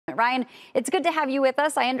Ryan, it's good to have you with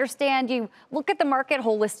us. I understand you look at the market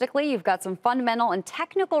holistically. You've got some fundamental and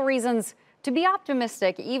technical reasons to be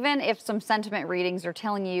optimistic, even if some sentiment readings are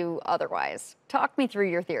telling you otherwise. Talk me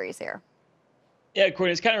through your theories here. Yeah,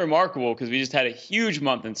 Courtney, it's kind of remarkable because we just had a huge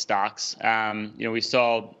month in stocks. We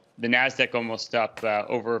saw the Nasdaq almost up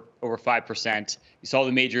over 5%. You saw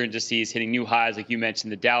the major indices hitting new highs, like you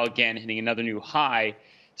mentioned, the Dow again hitting another new high.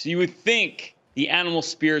 So you would think the animal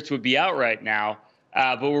spirits would be out right now,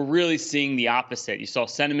 but we're really seeing the opposite. You saw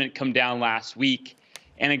sentiment come down last week.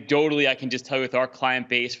 Anecdotally, I can just tell you with our client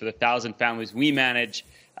base for the 1,000 families we manage,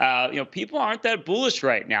 people aren't that bullish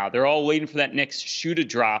right now. They're all waiting for that next shoe to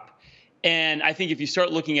drop. And I think if you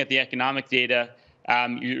start looking at the economic data,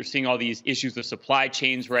 you're seeing all these issues with supply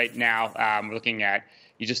chains right now. We're looking at,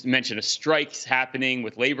 you just mentioned a strike's happening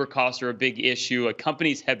with labor costs are a big issue.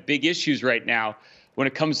 Companies have big issues right now when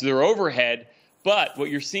it comes to their overhead. But what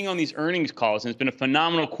you're seeing on these earnings calls, and it's been a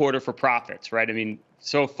phenomenal quarter for profits, right? I mean,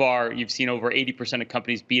 so far you've seen over 80% of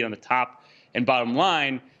companies beat on the top and bottom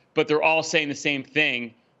line, but they're all saying the same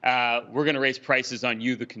thing. We're going to raise prices on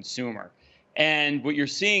you, the consumer. And what you're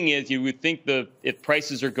seeing is you would think if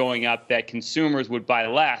prices are going up, that consumers would buy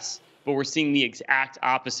less, but we're seeing the exact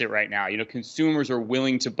opposite right now. Consumers are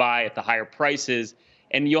willing to buy at the higher prices,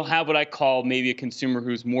 and you'll have what I call maybe a consumer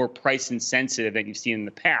who's more price insensitive than you've seen in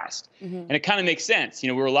the past. Mm-hmm. And it kind of makes sense.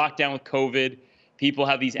 We were locked down with COVID. People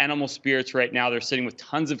have these animal spirits right now. They're sitting with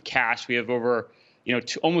tons of cash. We have over,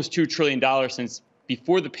 almost $2 trillion since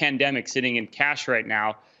before the pandemic sitting in cash right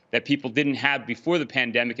now that people didn't have before the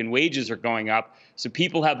pandemic, and wages are going up. So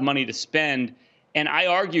people have money to spend. And I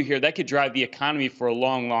argue here that could drive the economy for a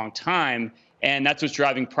long, long time. And that's what's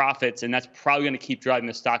driving profits. And that's probably going to keep driving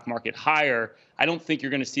the stock market higher. I don't think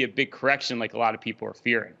you're going to see a big correction like a lot of people are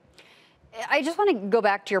fearing. I just want to go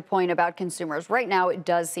back to your point about consumers. Right now, it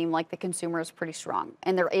does seem like the consumer is pretty strong,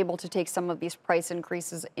 and they're able to take some of these price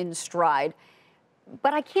increases in stride.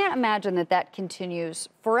 But I can't imagine that continues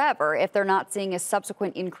forever if they're not seeing a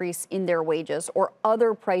subsequent increase in their wages or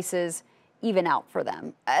other prices even out for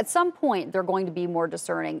them. At some point, they're going to be more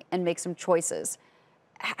discerning and make some choices.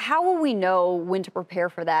 How will we know when to prepare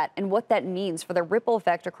for that and what that means for the ripple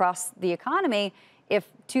effect across the economy if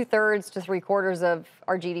 2/3 to 3/4 of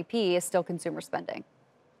our GDP is still consumer spending?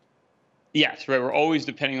 Yes, right. We're always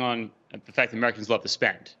depending on the fact that Americans love to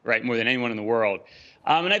spend, right, more than anyone in the world.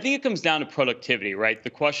 And I think it comes down to productivity, right? The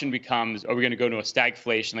question becomes, are we going to go to a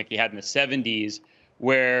stagflation like you had in the 70s,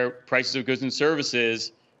 where prices of goods and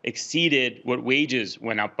services exceeded what wages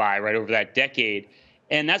went up by, right, over that decade?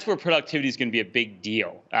 And that's where productivity is going to be a big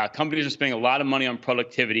deal. Companies are spending a lot of money on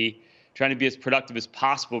productivity, trying to be as productive as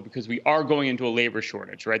possible because we are going into a labor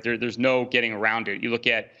shortage, right? There's no getting around it. You look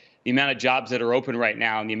at the amount of jobs that are open right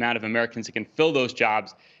now and the amount of Americans that can fill those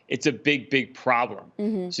jobs, it's a big, big problem.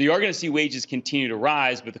 Mm-hmm. So you are going to see wages continue to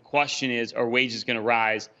rise, but the question is, are wages going to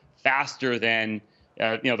rise faster than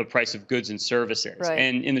the price of goods and services? Right.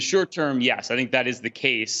 And in the short term, yes, I think that is the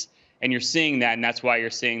case. And you're seeing that, and that's why you're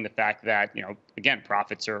seeing the fact that, again,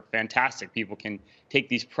 profits are fantastic. People can take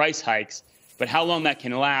these price hikes, but how long that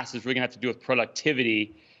can last is really going to have to do with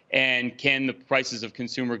productivity. And can the prices of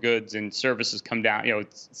consumer goods and services come down,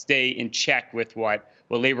 stay in check with what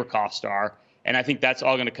labor costs are? And I think that's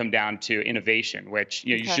all going to come down to innovation, which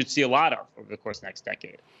you should see a lot of over the course of the next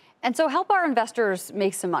decade. And so help our investors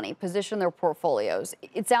make some money, position their portfolios.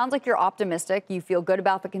 It sounds like you're optimistic. You feel good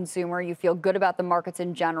about the consumer. You feel good about the markets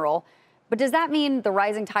in general. But does that mean the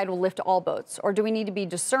rising tide will lift all boats? Or do we need to be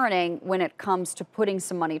discerning when it comes to putting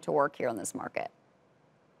some money to work here in this market?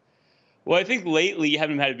 Well, I think lately you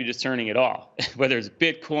haven't had to be discerning at all. Whether it's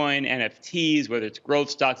Bitcoin, NFTs, whether it's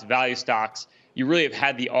growth stocks, value stocks, you really have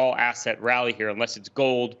had the all-asset rally here, unless it's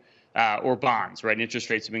gold or bonds, right? Interest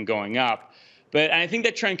rates have been going up. But I think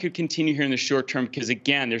that trend could continue here in the short term because,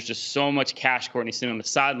 again, there's just so much cash, Courtney, sitting on the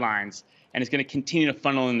sidelines, and it's going to continue to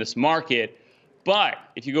funnel in this market. But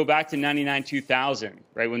if you go back to 99, 2000,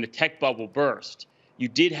 right, when the tech bubble burst, you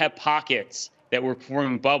did have pockets that were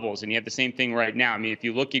forming bubbles, and you have the same thing right now. I mean, if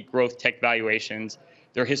you look at growth tech valuations,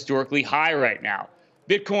 they're historically high right now.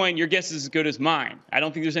 Bitcoin, your guess is as good as mine. I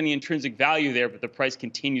don't think there's any intrinsic value there, but the price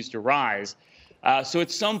continues to rise. So at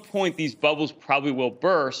some point, these bubbles probably will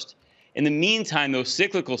burst. In the meantime, those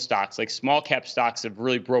cyclical stocks, like small cap stocks, have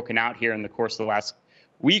really broken out here in the course of the last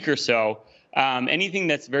week or so. Anything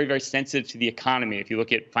that's very, very sensitive to the economy, if you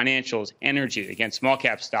look at financials, energy, again, small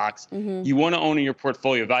cap stocks, you want to own in your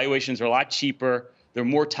portfolio. Valuations are a lot cheaper. They're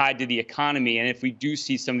more tied to the economy. And if we do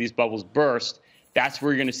see some of these bubbles burst, that's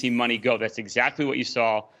where you're going to see money go. That's exactly what you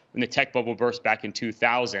saw when the tech bubble burst back in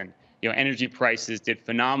 2000. energy prices did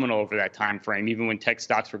phenomenal over that time frame. Even when tech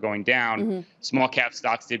stocks were going down, small cap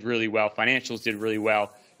stocks did really well. Financials did really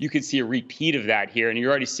well. You could see a repeat of that here, and you're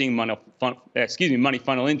already seeing money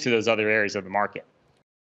funnel into those other areas of the market.